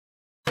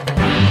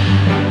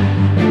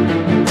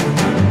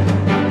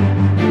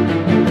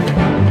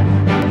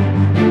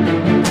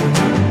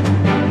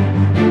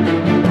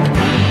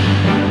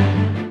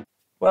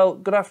Well,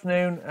 good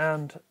afternoon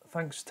and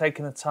thanks for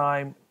taking the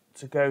time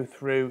to go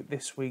through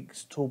this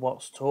week's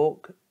Toolbox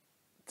Talk.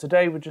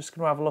 Today we're just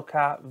going to have a look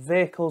at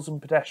vehicles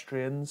and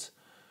pedestrians.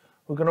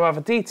 We're going to have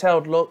a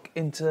detailed look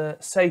into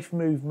safe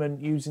movement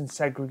using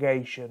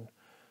segregation.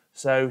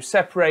 So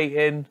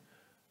separating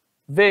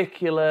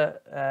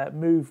vehicular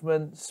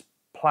movements,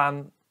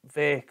 plant,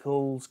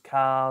 vehicles,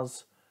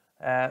 cars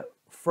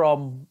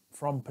from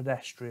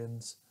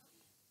pedestrians.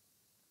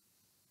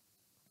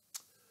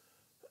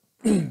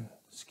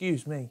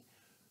 Excuse me.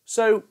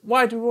 So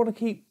why do we want to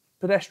keep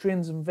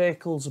pedestrians and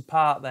vehicles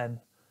apart then?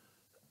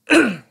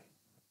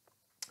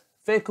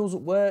 Vehicles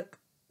at work,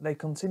 they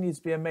continue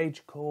to be a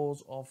major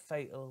cause of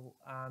fatal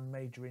and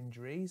major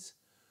injuries.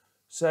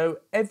 So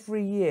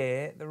every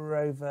year there are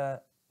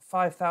over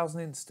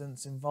 5,000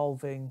 incidents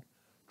involving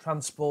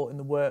transport in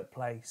the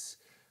workplace,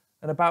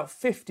 and about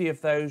 50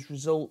 of those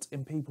result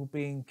in people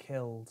being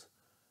killed.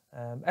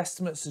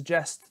 Estimates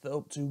suggest that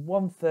up to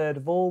 1/3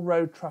 of all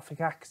road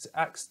traffic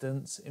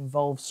accidents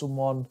involve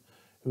someone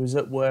who was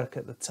at work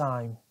at the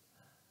time,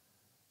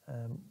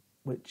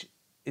 which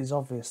is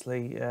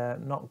obviously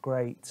not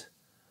great.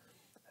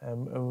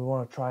 And we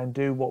want to try and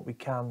do what we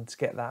can to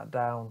get that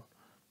down.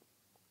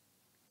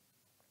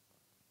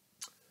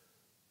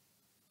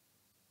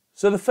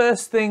 So the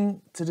first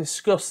thing to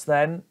discuss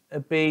then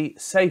would be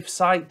safe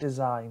site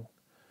design.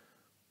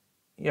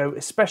 You know,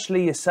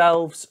 especially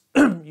yourselves,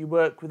 you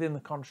work within the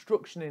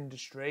construction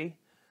industry.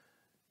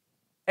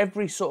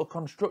 Every sort of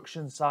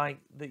construction site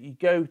that you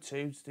go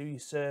to do your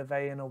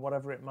surveying or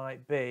whatever it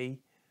might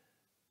be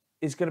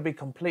is going to be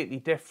completely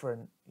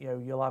different. You know,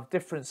 you'll have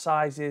different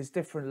sizes,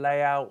 different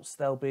layouts.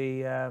 There'll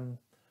be, there'll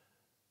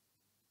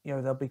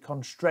be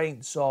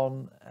constraints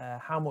on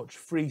how much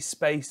free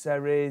space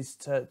there is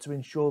to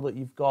ensure that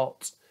you've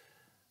got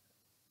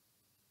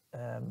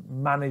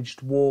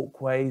managed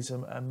walkways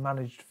and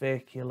managed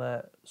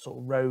vehicular sort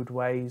of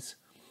roadways.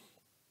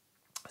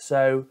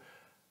 So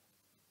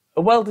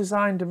a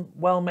well-designed and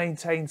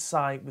well-maintained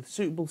site with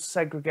suitable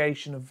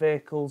segregation of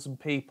vehicles and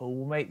people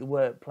will make the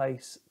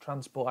workplace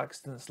transport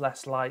accidents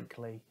less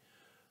likely.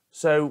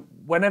 So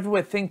whenever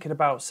we're thinking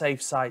about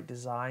safe site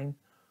design,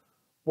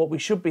 what we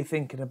should be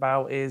thinking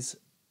about is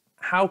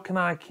how can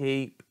I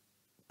keep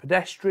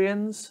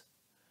pedestrians,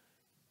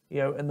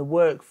 and the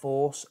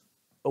workforce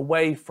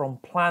away from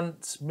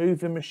plants,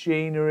 moving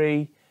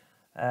machinery,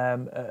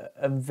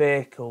 and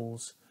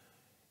vehicles.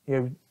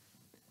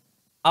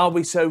 Are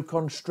we so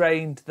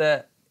constrained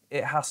that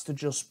it has to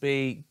just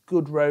be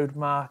good road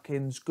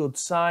markings, good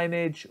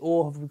signage,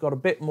 or have we got a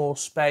bit more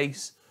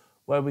space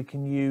where we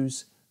can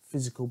use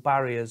physical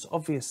barriers?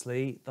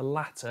 Obviously, the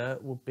latter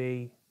would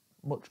be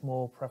much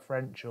more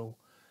preferential.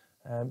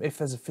 If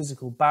there's a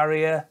physical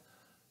barrier,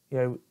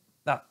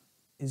 that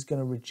is going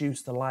to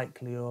reduce the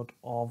likelihood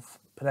of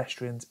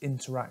pedestrians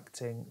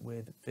interacting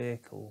with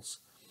vehicles.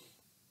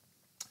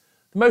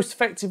 The most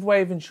effective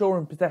way of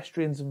ensuring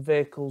pedestrians and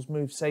vehicles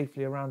move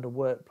safely around a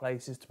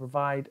workplace is to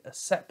provide a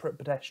separate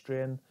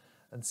pedestrian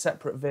and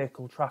separate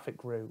vehicle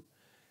traffic route.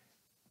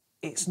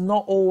 It's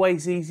not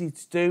always easy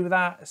to do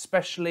that,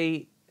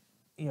 especially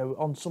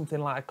on something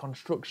like a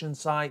construction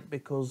site,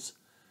 because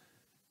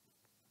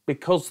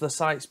the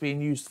site's being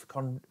used for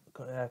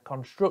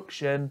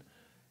construction.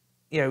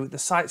 The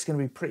site's going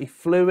to be pretty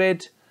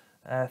fluid.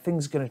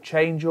 Things are going to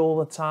change all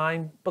the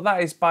time, but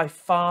that is by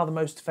far the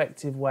most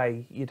effective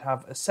way. You'd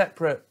have a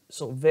separate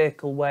sort of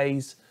vehicle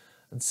ways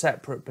and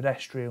separate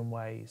pedestrian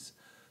ways.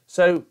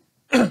 So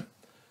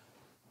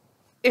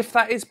if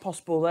that is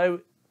possible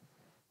though,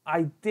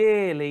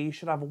 ideally you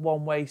should have a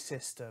one-way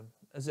system,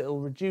 as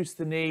it'll reduce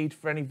the need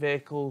for any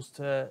vehicles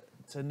to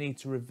need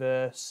to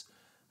reverse,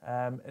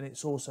 and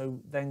it's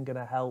also then going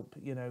to help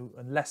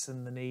and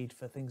lessen the need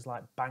for things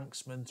like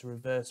banksmen to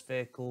reverse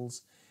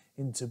vehicles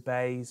into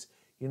bays.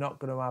 You're not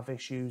going to have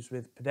issues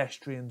with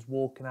pedestrians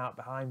walking out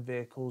behind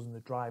vehicles and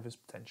the drivers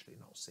potentially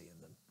not seeing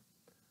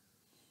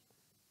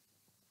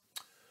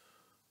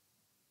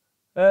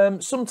them.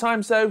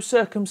 Sometimes though,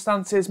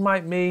 circumstances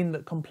might mean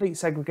that complete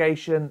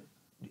segregation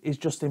is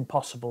just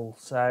impossible.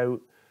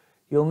 So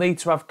you'll need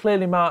to have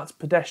clearly marked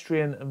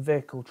pedestrian and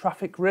vehicle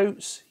traffic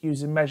routes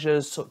using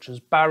measures such as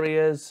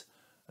barriers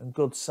and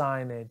good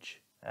signage.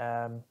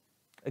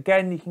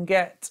 Again, you can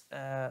get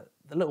the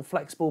little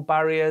flexible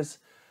barriers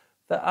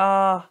that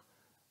are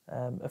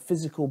a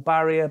physical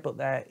barrier, but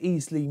they're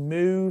easily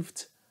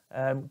moved.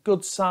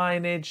 Good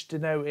signage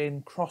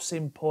denoting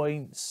crossing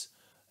points,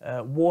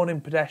 warning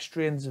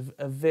pedestrians of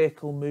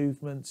vehicle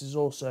movements is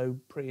also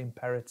pretty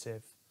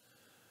imperative.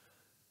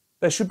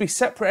 There should be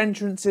separate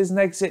entrances and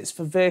exits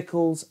for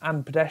vehicles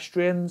and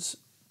pedestrians.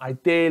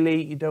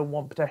 Ideally, you don't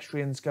want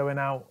pedestrians going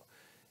out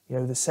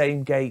the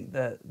same gate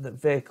that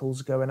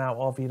vehicles are going out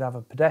of. You'd have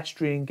a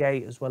pedestrian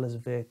gate as well as a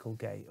vehicle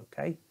gate,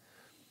 okay?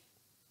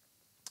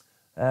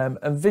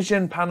 And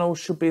vision panels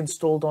should be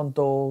installed on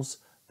doors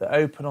that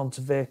open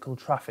onto vehicle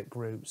traffic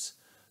routes.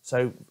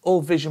 So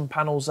all vision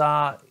panels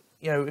are,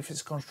 if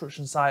it's a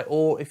construction site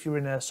or if you're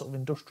in a sort of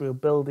industrial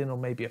building or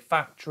maybe a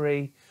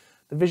factory,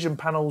 the vision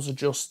panels are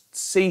just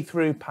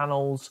see-through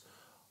panels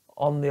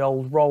on the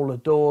old roller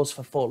doors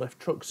for forklift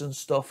trucks and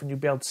stuff, and you'll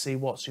be able to see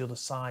what's the other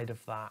side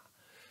of that.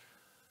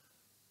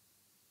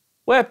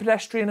 Where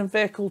pedestrian and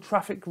vehicle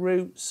traffic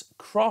routes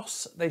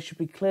cross, they should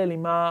be clearly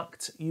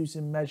marked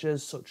using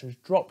measures such as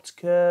dropped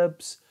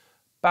curbs,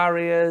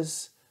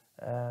 barriers,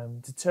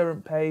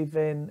 deterrent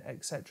paving,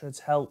 etc.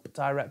 to help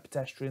direct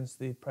pedestrians to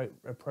the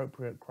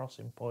appropriate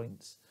crossing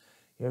points.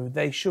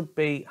 They should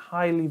be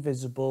highly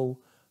visible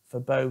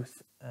for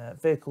both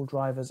vehicle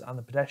drivers and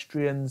the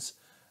pedestrians.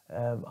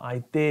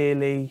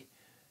 Ideally,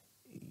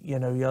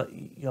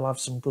 you'll have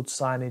some good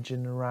signage in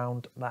and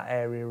around that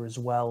area as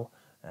well.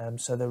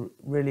 So there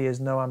really is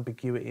no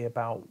ambiguity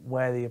about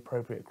where the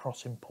appropriate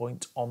crossing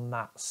point on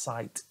that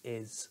site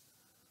is.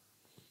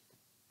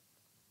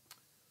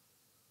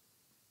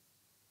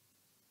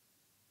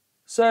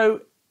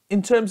 So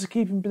in terms of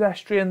keeping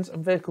pedestrians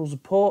and vehicles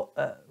apart,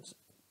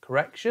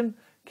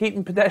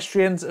 keeping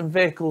pedestrians and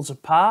vehicles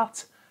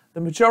apart,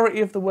 the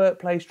majority of the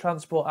workplace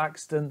transport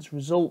accidents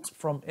result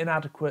from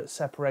inadequate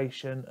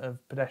separation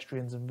of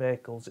pedestrians and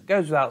vehicles. It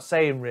goes without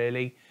saying,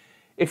 really,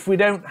 if we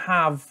don't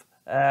have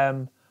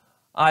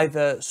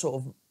either sort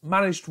of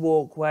managed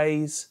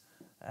walkways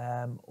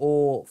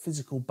or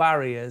physical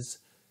barriers,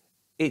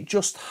 it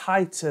just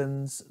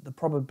heightens the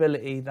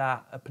probability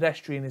that a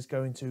pedestrian is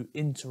going to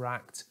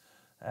interact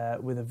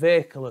with a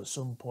vehicle at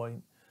some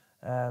point.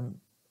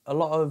 A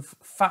lot of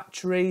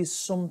factories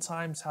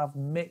sometimes have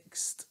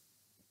mixed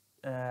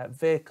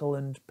vehicle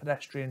and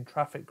pedestrian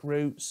traffic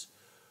routes,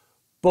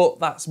 but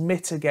that's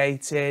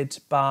mitigated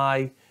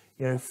by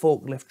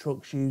forklift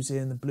trucks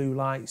using the blue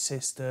light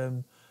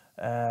system,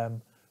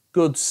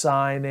 good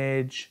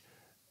signage,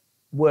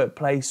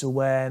 workplace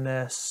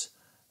awareness,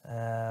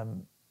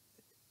 the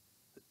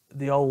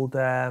old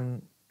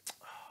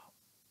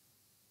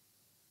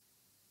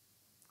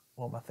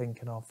what am I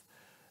thinking of?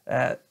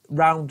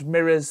 Round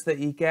mirrors that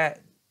you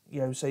get,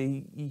 so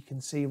you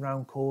can see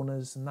round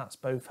corners, and that's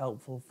both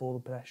helpful for the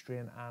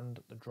pedestrian and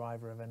the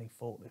driver of any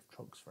forklift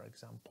trucks, for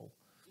example.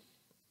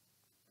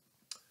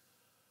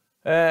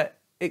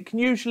 It can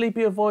usually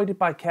be avoided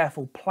by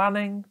careful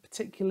planning,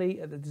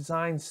 particularly at the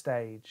design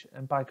stage,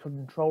 and by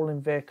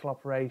controlling vehicle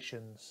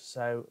operations.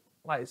 So,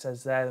 like it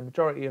says there, the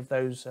majority of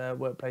those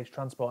workplace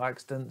transport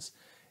accidents,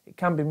 it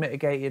can be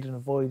mitigated and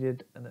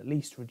avoided and at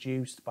least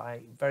reduced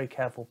by very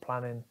careful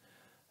planning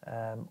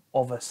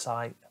of a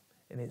site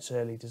in its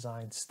early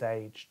design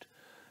stage.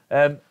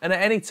 And at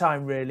any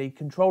time, really,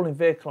 controlling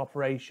vehicle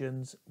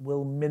operations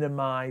will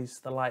minimise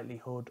the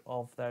likelihood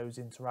of those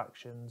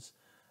interactions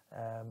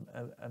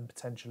and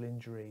potential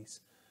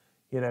injuries.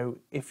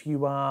 If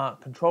you are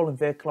controlling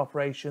vehicle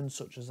operations,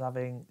 such as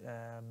having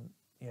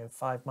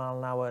 5 mile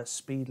an hour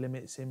speed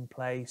limits in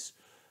place,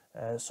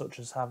 such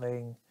as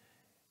having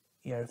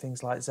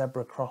things like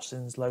zebra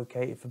crossings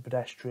located for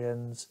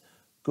pedestrians,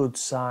 good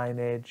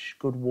signage,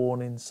 good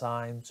warning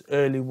signs,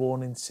 early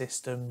warning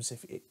systems.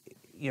 If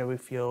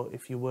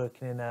you're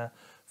working in a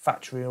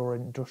factory or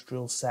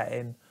industrial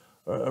setting,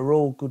 are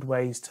all good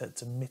ways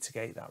to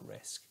mitigate that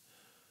risk.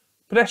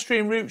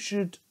 Pedestrian routes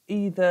should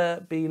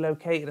either be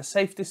located a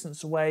safe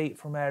distance away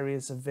from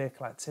areas of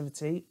vehicle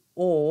activity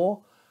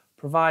or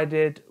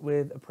provided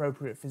with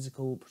appropriate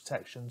physical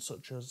protection,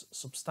 such as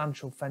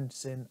substantial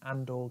fencing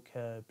and or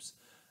curbs.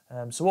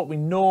 So what we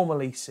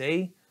normally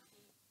see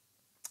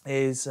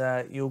is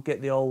you'll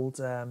get the old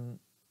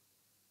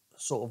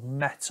sort of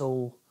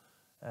metal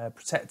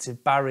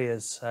protective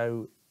barriers.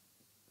 So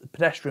the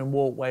pedestrian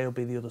walkway will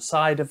be the other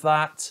side of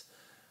that,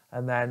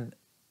 and then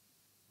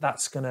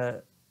that's going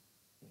to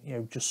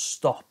just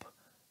stop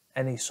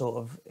any sort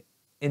of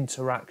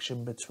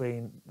interaction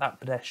between that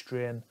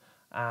pedestrian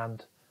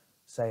and,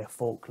 say, a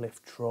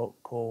forklift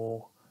truck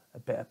or a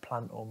bit of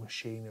plant or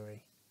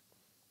machinery.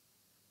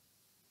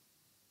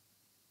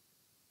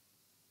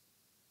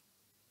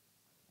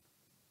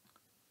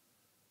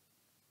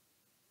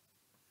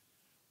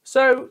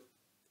 So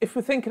if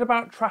we're thinking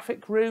about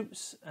traffic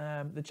routes,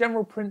 the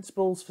general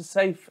principles for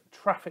safe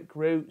traffic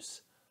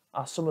routes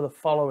are some of the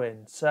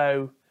following.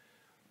 So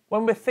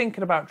when we're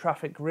thinking about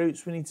traffic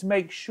routes, we need to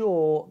make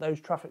sure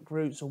those traffic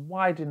routes are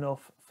wide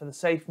enough for the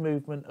safe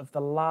movement of the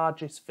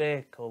largest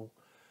vehicle.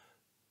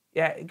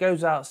 Yeah, it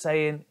goes out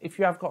saying, if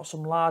you have got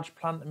some large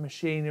plant and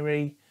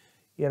machinery,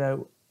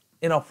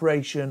 in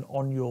operation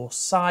on your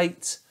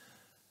site,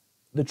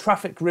 the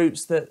traffic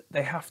routes that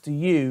they have to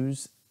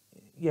use,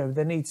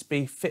 they need to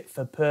be fit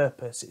for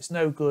purpose. It's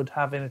no good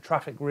having a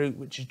traffic route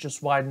which is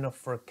just wide enough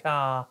for a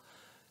car,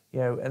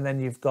 and then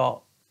you've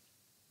got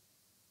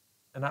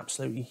an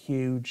absolutely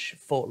huge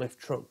forklift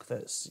truck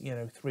that's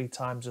 3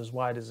 times as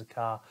wide as a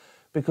car,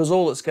 because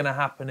all that's going to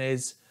happen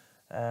is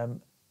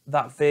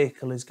that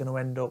vehicle is going to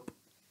end up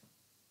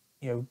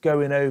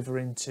going over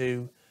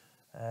into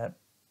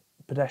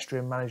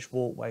pedestrian managed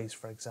walkways,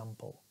 for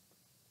example.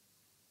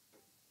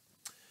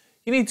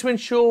 You need to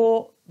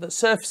ensure that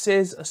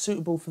surfaces are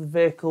suitable for the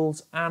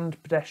vehicles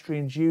and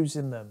pedestrians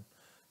using them.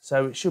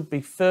 So it should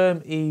be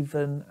firm,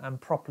 even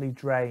and properly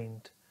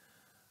drained.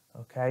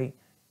 Okay.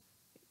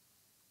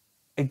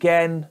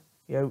 Again,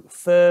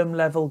 firm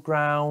level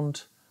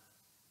ground,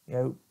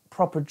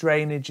 proper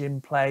drainage in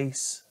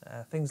place,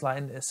 things like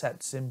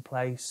interceptors in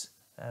place.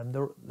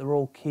 They're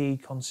all key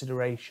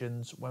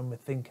considerations when we're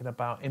thinking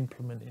about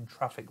implementing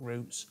traffic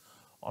routes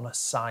on a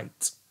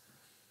site.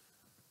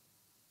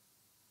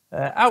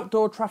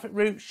 Outdoor traffic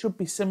routes should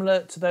be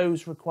similar to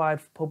those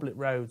required for public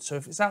roads. So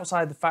if it's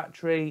outside the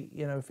factory,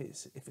 you know,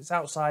 if it's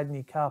outside in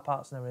your car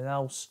parks and everything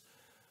else,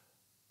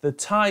 the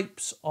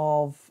types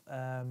of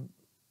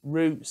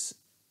routes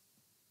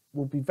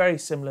will be very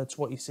similar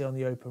to what you see on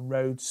the open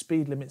road.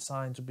 Speed limit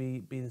signs will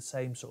be the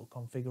same sort of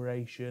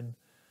configuration.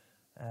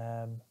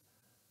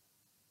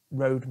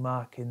 Road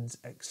markings,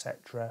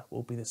 etc.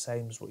 will be the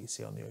same as what you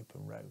see on the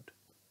open road.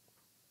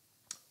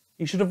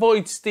 You should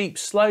avoid steep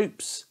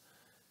slopes.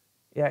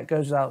 Yeah, it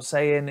goes without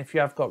saying, if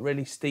you have got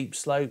really steep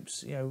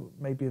slopes, you know,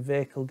 maybe a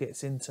vehicle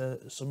gets into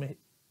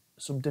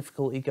some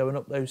difficulty going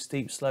up those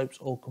steep slopes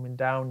or coming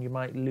down, you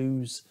might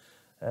lose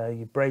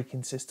your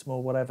braking system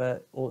or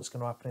whatever. All that's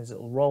going to happen is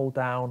it'll roll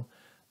down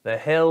the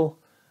hill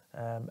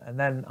and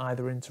then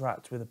either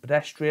interact with a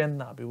pedestrian,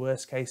 that'd be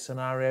worst case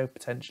scenario,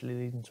 potentially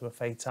leading to a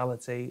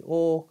fatality,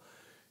 or,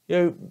 you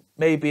know,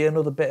 maybe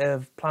another bit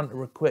of plant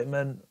or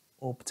equipment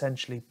or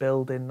potentially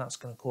building, that's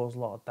going to cause a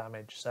lot of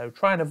damage. So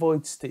try and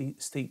avoid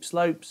steep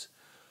slopes.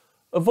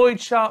 Avoid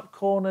sharp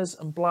corners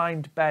and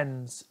blind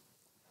bends.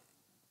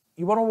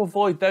 You want to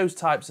avoid those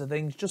types of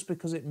things just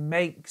because it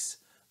makes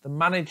the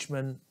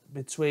management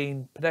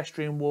between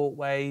pedestrian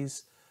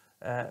walkways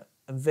and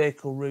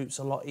vehicle routes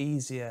a lot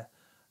easier.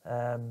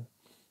 You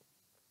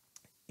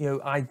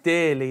know,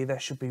 ideally there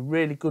should be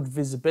really good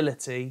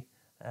visibility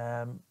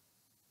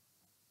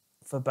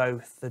for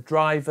both the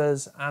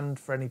drivers and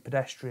for any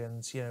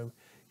pedestrians. You know, you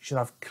should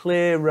have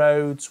clear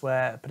roads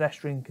where a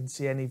pedestrian can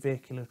see any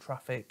vehicular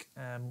traffic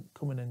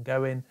coming and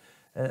going,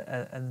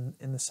 and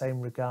in the same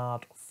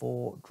regard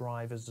for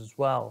drivers as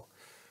well.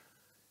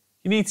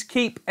 You need to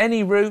keep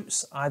any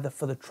routes, either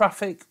for the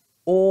traffic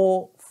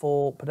or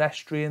for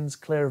pedestrians,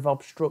 clear of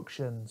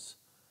obstructions.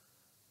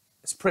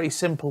 It's a pretty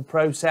simple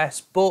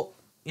process, but,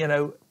 you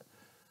know,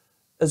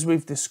 as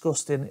we've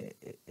discussed in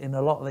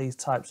a lot of these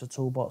types of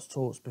toolbox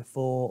talks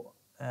before,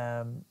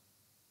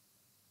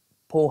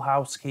 poor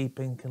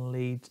housekeeping can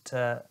lead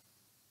to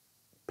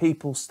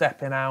people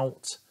stepping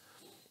out,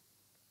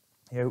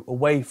 you know,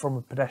 away from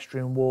a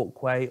pedestrian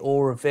walkway,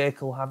 or a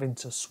vehicle having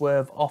to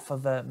swerve off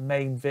of a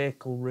main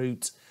vehicle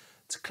route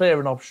to clear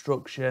an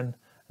obstruction.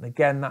 And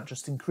again, that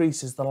just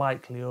increases the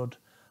likelihood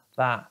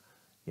that,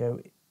 you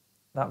know,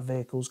 that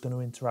vehicle's going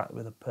to interact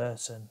with a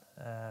person,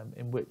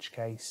 in which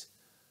case,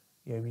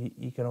 you know,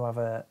 you're going to have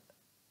a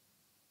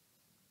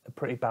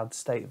pretty bad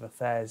state of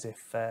affairs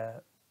if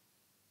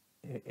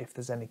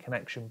there's any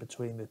connection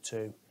between the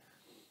two.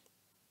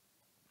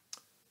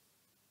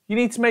 You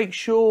need to make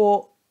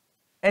sure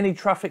any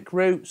traffic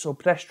routes or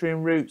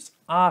pedestrian routes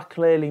are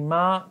clearly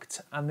marked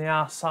and they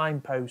are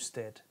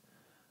signposted.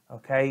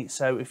 Okay,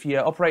 so if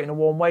you're operating a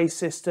one-way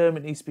system,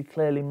 it needs to be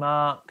clearly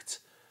marked.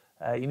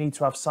 You need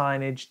to have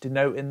signage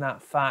denoting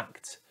that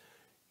fact.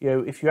 You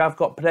know, if you have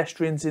got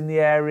pedestrians in the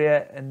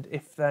area and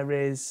if there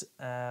is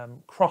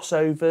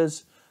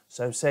crossovers,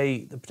 so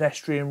say the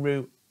pedestrian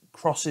route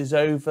crosses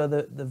over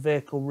the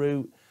vehicle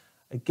route,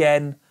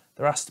 again,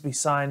 there has to be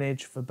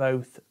signage for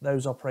both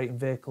those operating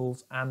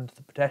vehicles and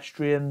the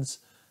pedestrians.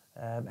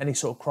 Any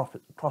sort of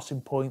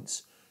crossing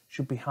points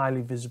should be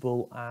highly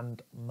visible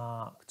and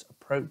marked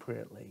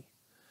appropriately.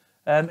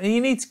 And you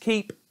need to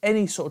keep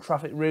any sort of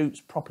traffic routes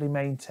properly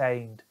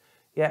maintained.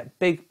 Yeah,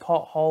 big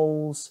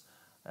potholes,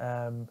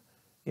 you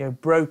know,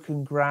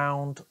 broken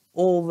ground,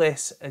 all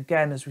this,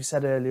 again, as we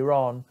said earlier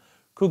on,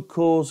 could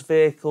cause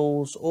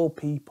vehicles or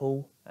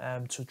people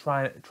to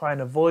try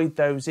and avoid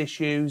those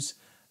issues,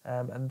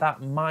 and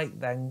that might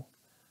then,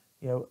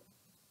 you know,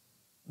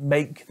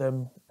 make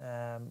them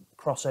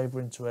cross over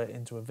into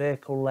a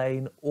vehicle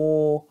lane,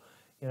 or,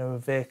 you know, a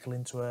vehicle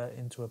into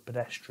a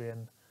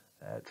pedestrian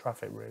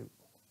traffic route.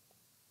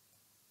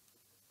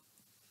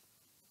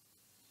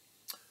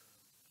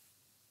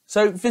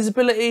 So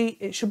visibility,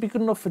 it should be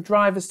good enough for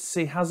drivers to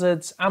see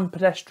hazards and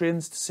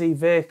pedestrians to see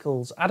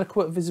vehicles.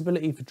 Adequate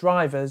visibility for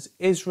drivers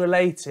is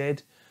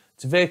related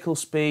to vehicle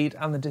speed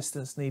and the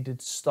distance needed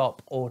to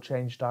stop or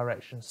change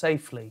direction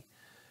safely.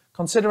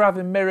 Consider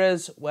having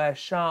mirrors where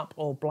sharp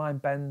or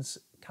blind bends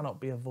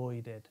cannot be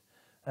avoided.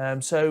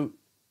 So,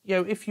 you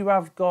know, if you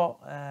have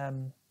got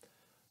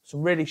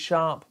some really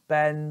sharp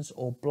bends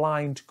or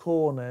blind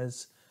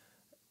corners,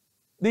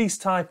 these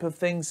type of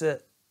things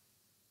that,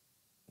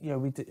 you know,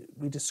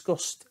 we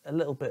discussed a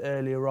little bit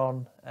earlier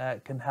on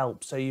can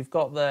help. So you've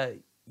got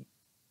the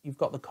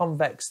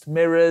convex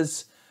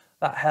mirrors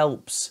that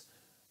helps,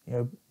 you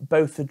know,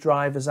 both the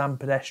drivers and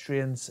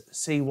pedestrians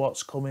see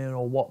what's coming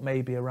or what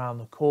may be around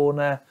the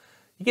corner.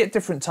 You get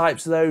different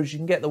types of those. You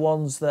can get the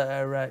ones that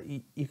are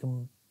you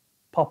can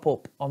pop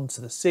up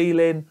onto the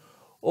ceiling,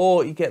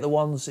 or you get the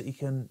ones that you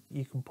can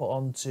put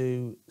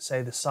onto,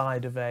 say, the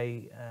side of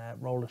a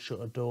roller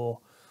shutter door.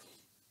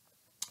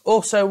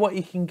 Also, what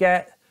you can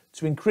get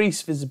to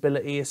increase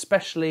visibility,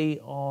 especially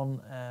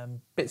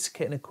on bits of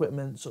kit and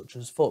equipment such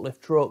as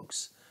forklift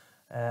trucks,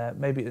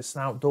 maybe it's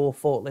an outdoor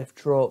forklift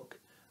truck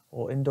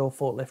or indoor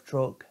forklift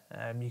truck.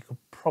 You could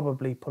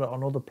probably put it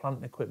on other plant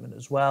and equipment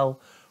as well.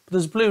 But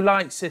there's a blue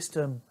light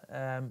system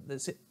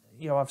that's,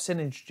 I've seen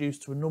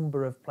introduced to a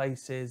number of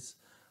places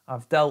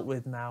I've dealt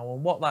with now,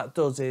 and what that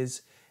does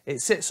is it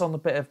sits on the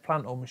bit of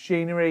plant or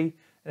machinery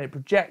and it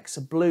projects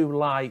a blue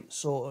light.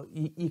 Sort of,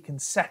 you can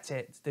set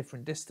it to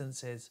different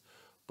distances,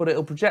 but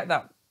it'll project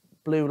that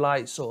blue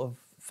light sort of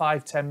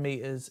 5-10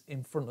 meters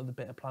in front of the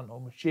bit of plant or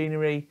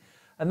machinery,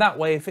 and that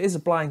way, if it is a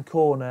blind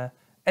corner,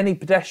 any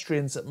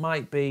pedestrians that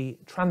might be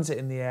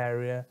transiting the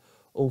area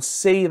will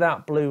see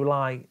that blue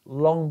light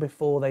long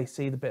before they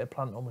see the bit of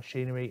plant or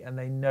machinery, and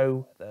they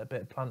know that a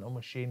bit of plant or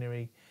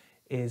machinery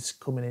is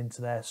coming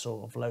into their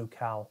sort of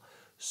locale.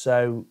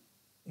 So,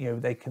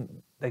 they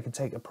can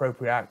take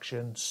appropriate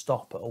action,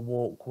 stop at a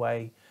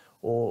walkway,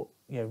 or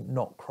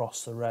not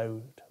cross the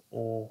road,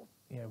 or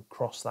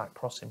cross that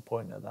crossing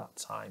point at that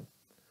time.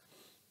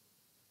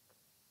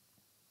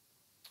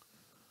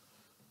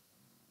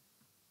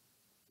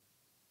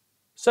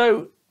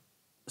 So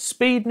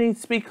speed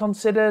needs to be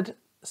considered.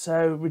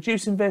 So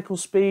reducing vehicle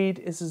speed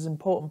is an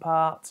important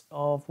part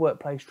of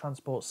workplace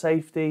transport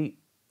safety.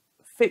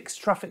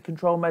 Fixed traffic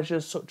control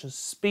measures such as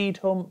speed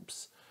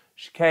humps,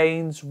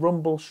 chicanes,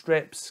 rumble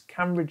strips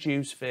can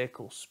reduce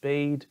vehicle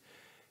speed.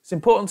 It's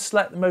important to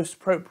select the most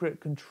appropriate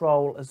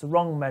control, as the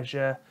wrong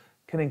measure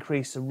can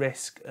increase the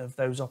risk of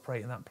those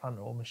operating that plant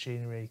or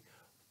machinery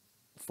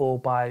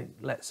by,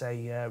 let's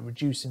say,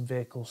 reducing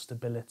vehicle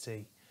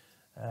stability,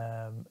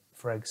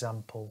 for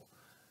example.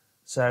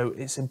 So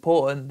it's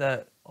important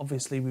that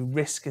obviously we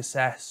risk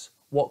assess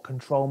what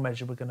control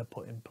measure we're going to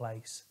put in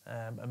place,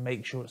 and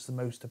make sure it's the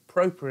most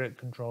appropriate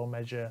control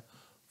measure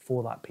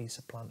for that piece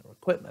of plant or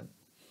equipment.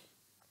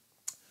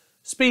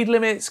 Speed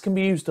limits can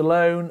be used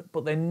alone,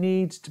 but they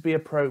need to be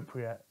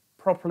appropriate,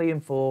 properly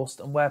enforced,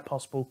 and where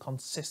possible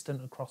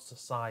consistent across the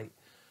site.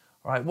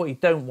 All right, what you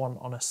don't want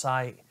on a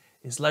site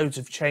is loads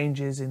of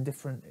changes in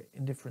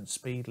different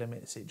speed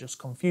limits. It just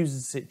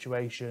confuses the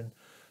situation.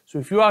 So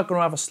if you are going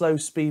to have a slow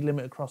speed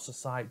limit across the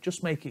site,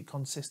 just make it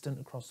consistent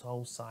across the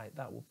whole site.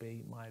 That would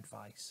be my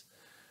advice.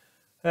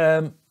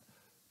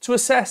 To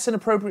assess an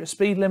appropriate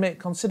speed limit,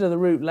 consider the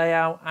route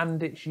layout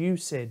and its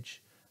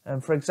usage.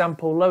 For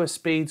example, lower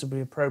speeds will be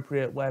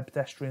appropriate where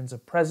pedestrians are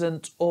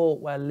present or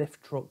where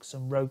lift trucks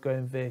and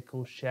road-going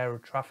vehicles share a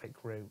traffic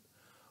route.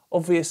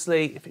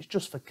 Obviously, if it's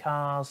just for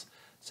cars,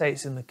 say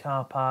it's in the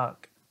car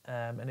park,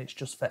 and it's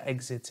just for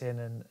exiting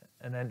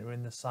and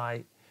entering the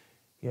site,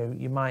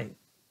 you might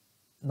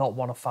not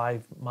want a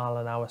 5 mile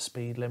an hour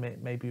speed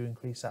limit. Maybe you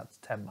increase that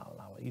to 10 mile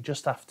an hour. You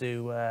just have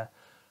to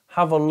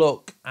have a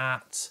look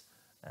at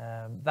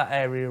that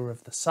area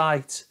of the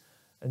site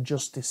and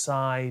just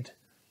decide,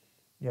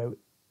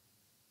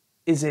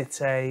 is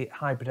it a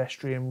high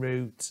pedestrian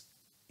route?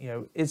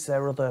 Is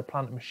there other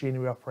plant and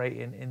machinery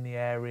operating in the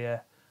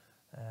area?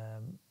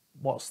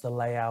 What's the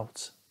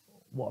layout?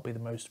 What would be the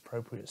most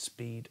appropriate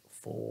speed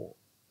for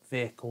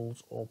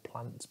vehicles or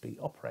plant to be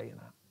operating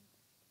at?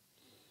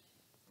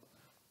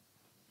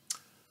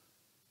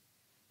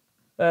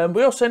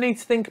 We also need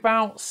to think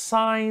about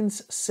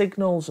signs,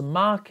 signals and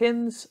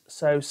markings.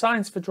 So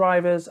signs for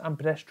drivers and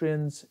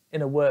pedestrians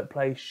in a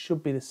workplace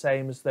should be the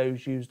same as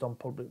those used on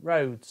public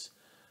roads.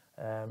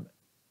 And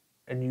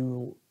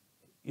you'll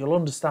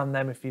understand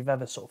them if you've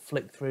ever sort of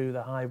flicked through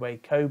the highway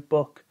code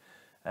book.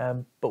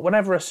 But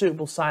whenever a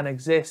suitable sign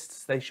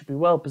exists, they should be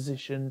well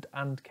positioned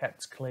and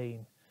kept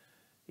clean.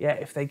 Yeah,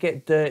 if they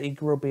get dirty,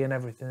 grubby and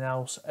everything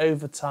else,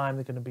 over time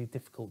they're going to be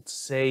difficult to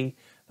see.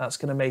 That's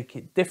going to make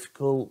it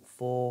difficult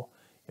for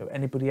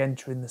anybody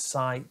entering the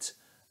site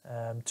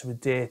to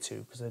adhere to,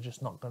 because they're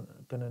just not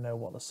going to know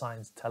what the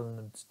sign's telling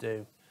them to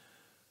do.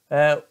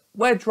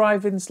 Where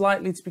driving's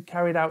likely to be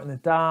carried out in the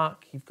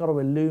dark, you've got to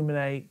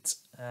illuminate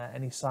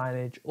any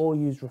signage or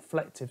use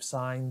reflective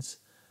signs.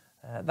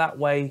 That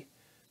way,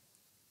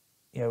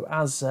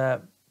 as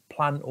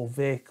plant or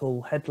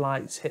vehicle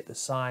headlights hit the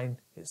sign,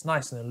 it's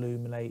nice and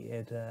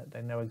illuminated.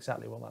 They know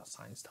exactly what that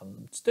sign's telling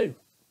them to do.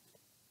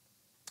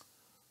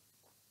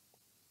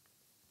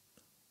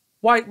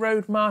 White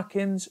road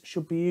markings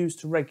should be used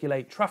to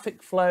regulate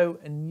traffic flow,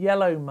 and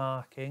yellow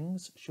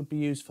markings should be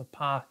used for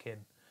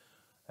parking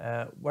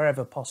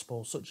wherever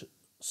possible.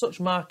 Such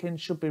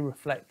markings should be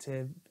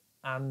reflective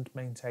and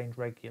maintained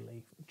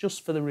regularly,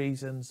 just for the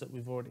reasons that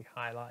we've already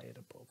highlighted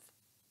above.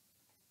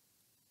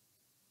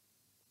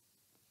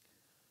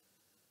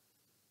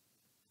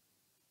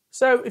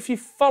 So if you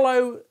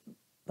follow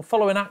the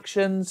following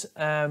actions,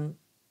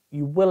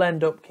 you will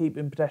end up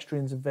keeping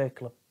pedestrians and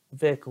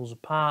vehicles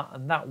apart,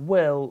 and that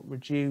will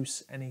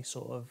reduce any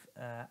sort of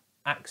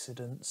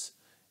accidents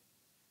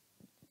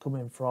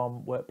coming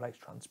from workplace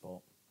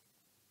transport.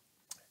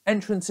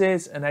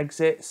 Entrances and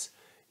exits,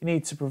 you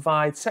need to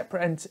provide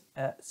separate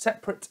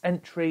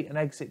entry and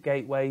exit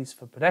gateways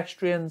for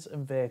pedestrians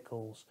and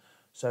vehicles.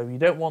 So you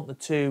don't want the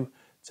two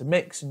to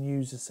mix and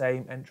use the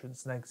same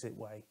entrance and exit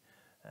way.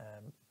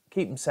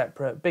 Keep them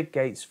separate, big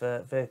gates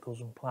for vehicles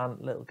and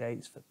plant, little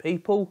gates for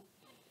people.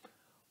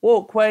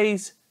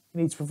 Walkways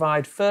You need to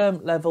provide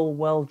firm, level,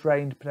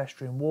 well-drained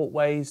pedestrian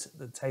walkways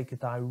that take a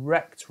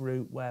direct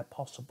route where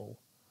possible.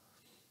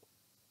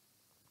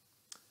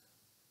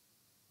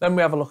 Then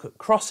we have a look at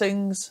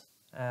crossings.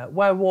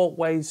 Where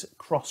walkways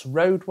cross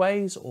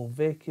roadways or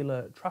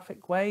vehicular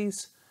traffic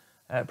ways,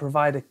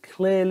 provide a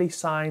clearly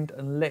signed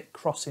and lit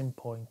crossing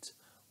point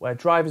where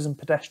drivers and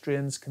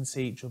pedestrians can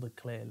see each other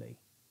clearly.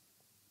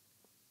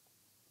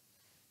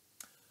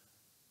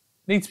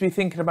 Need to be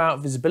thinking about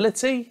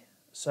visibility,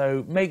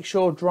 so make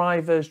sure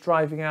drivers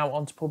driving out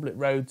onto public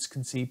roads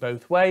can see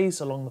both ways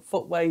along the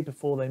footway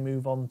before they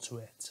move on to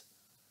it.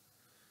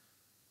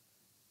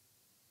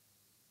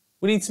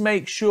 We need to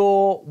make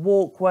sure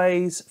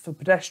walkways for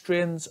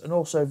pedestrians and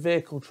also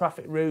vehicle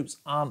traffic routes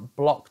aren't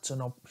blocked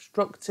and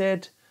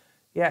obstructed.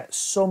 Yet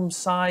some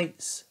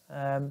sites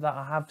that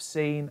I have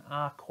seen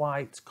are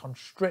quite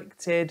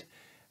constricted,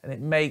 and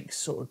it makes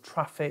sort of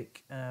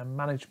traffic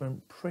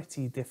management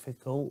pretty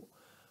difficult.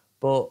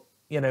 But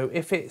you know,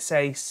 if it's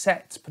a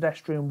set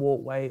pedestrian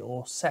walkway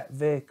or set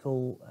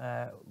vehicle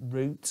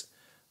route,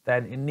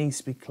 then it needs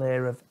to be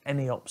clear of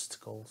any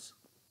obstacles.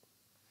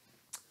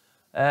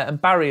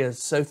 And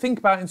barriers. So think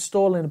about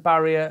installing a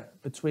barrier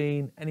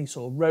between any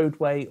sort of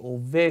roadway or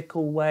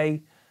vehicle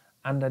way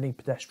and any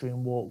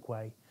pedestrian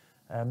walkway.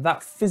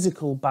 That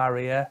physical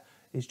barrier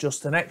is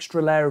just an extra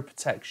layer of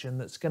protection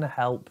that's going to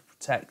help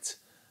protect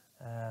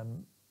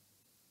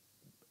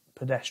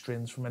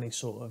pedestrians from any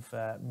sort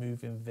of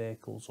moving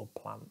vehicles or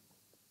plant.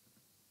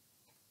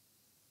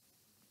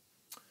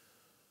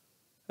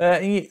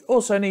 And you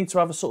also need to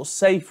have a sort of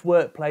safe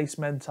workplace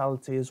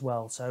mentality as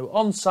well. So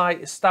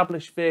on-site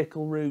established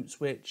vehicle routes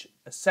which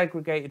are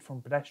segregated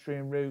from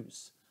pedestrian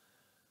routes.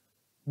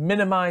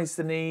 Minimise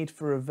the need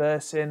for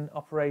reversing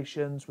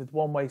operations with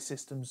one-way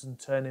systems and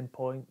turning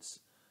points.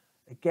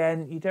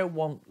 Again, you don't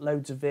want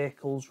loads of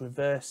vehicles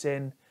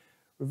reversing.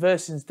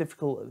 Reversing is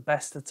difficult at the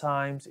best of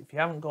times. If you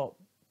haven't got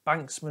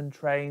banksman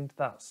trained,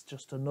 that's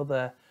just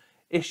another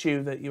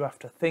issue that you have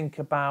to think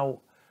about.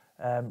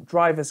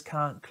 Drivers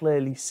can't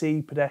clearly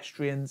see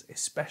pedestrians,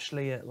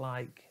 especially at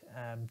like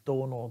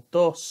dawn or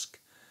dusk.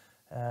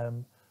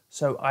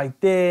 So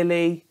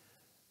ideally,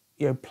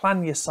 you know,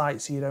 plan your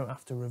site so you don't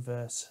have to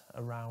reverse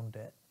around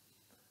it.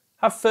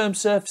 Have firm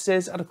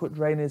surfaces, adequate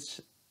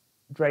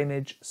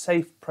drainage,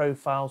 safe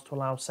profiles to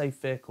allow safe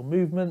vehicle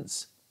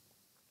movements.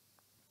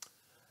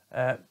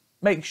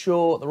 Make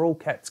sure they're all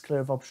kept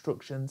clear of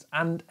obstructions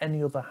and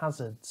any other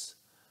hazards.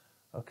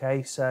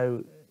 Okay,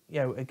 so you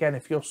know, again,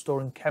 if you're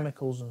storing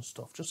chemicals and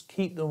stuff, just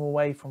keep them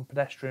away from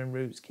pedestrian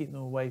routes, keep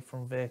them away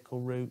from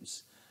vehicle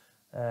routes.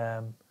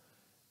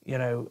 You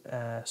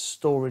know,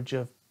 storage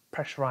of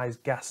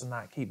pressurised gas and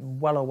that, keep them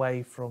well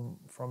away from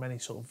any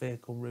sort of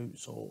vehicle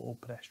routes or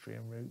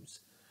pedestrian routes.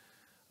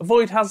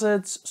 Avoid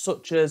hazards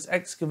such as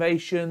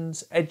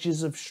excavations,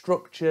 edges of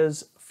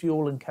structures,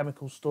 fuel and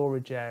chemical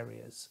storage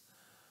areas.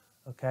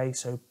 Okay,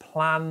 so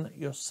plan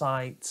your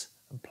site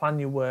and plan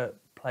your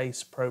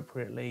workplace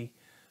appropriately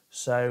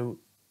so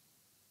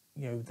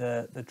you know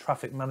the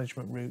traffic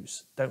management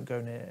routes don't go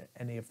near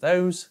any of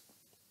those.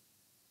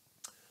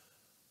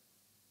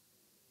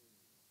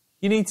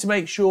 You need to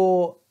make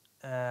sure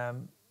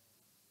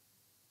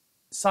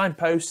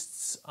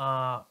signposts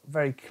are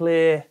very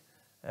clear,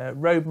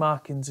 road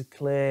markings are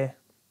clear,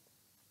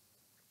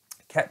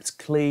 kept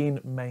clean,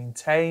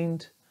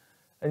 maintained,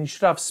 and you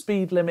should have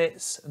speed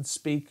limits and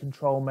speed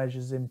control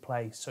measures in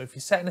place. So if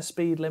you're setting a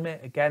speed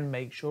limit, again,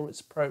 make sure it's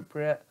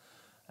appropriate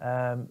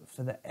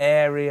for the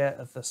area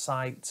of the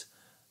site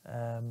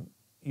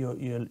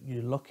you're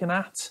looking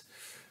at.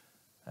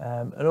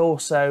 And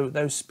also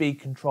those speed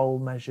control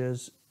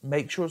measures,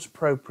 make sure it's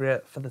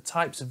appropriate for the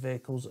types of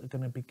vehicles that are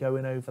going to be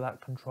going over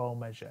that control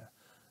measure.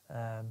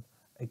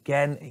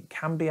 Again, it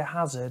can be a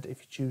hazard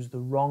if you choose the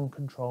wrong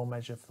control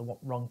measure for the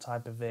wrong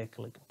type of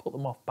vehicle. It can put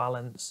them off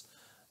balance,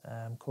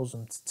 cause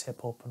them to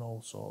tip up and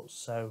all sorts.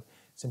 So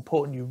it's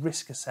important you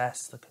risk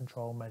assess the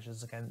control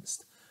measures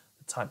against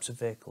the types of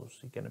vehicles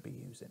you're going to be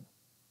using.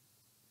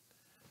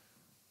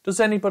 Does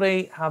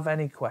anybody have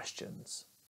any questions?